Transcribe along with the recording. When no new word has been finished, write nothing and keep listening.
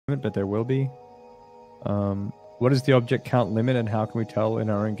but there will be. What is the object count limit and how can we tell in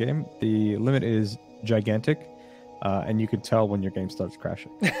our own game? The limit is gigantic, and you can tell when your game starts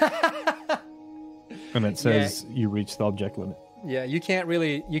crashing. And it says you reach the object limit. Yeah, you can't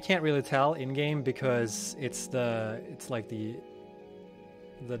really tell in game because it's like the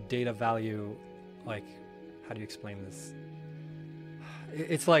data value, like, how do you explain this?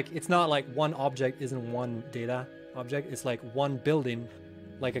 It's like, it's not like one object isn't one data object. It's like one building,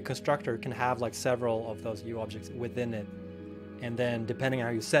 like a constructor can have like several of those U objects within it. And then depending on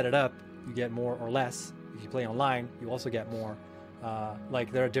how you set it up, you get more or less. If you play online, you also get more.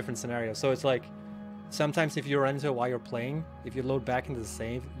 Like there are different scenarios. So it's like, sometimes if you run into it while you're playing, if you load back into the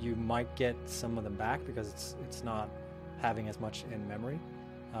save, you might get some of them back because it's not having as much in memory.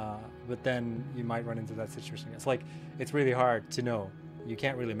 But then you might run into that situation. It's like, it's really hard to know. You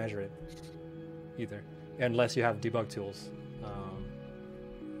can't really measure it either, unless you have debug tools,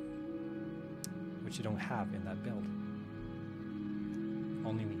 which you don't have in that build.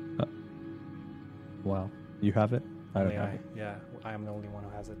 Only me. Wow. You have it? I don't Only have it. Yeah, I am the only one who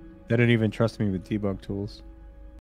has it. They don't even trust me with debug tools.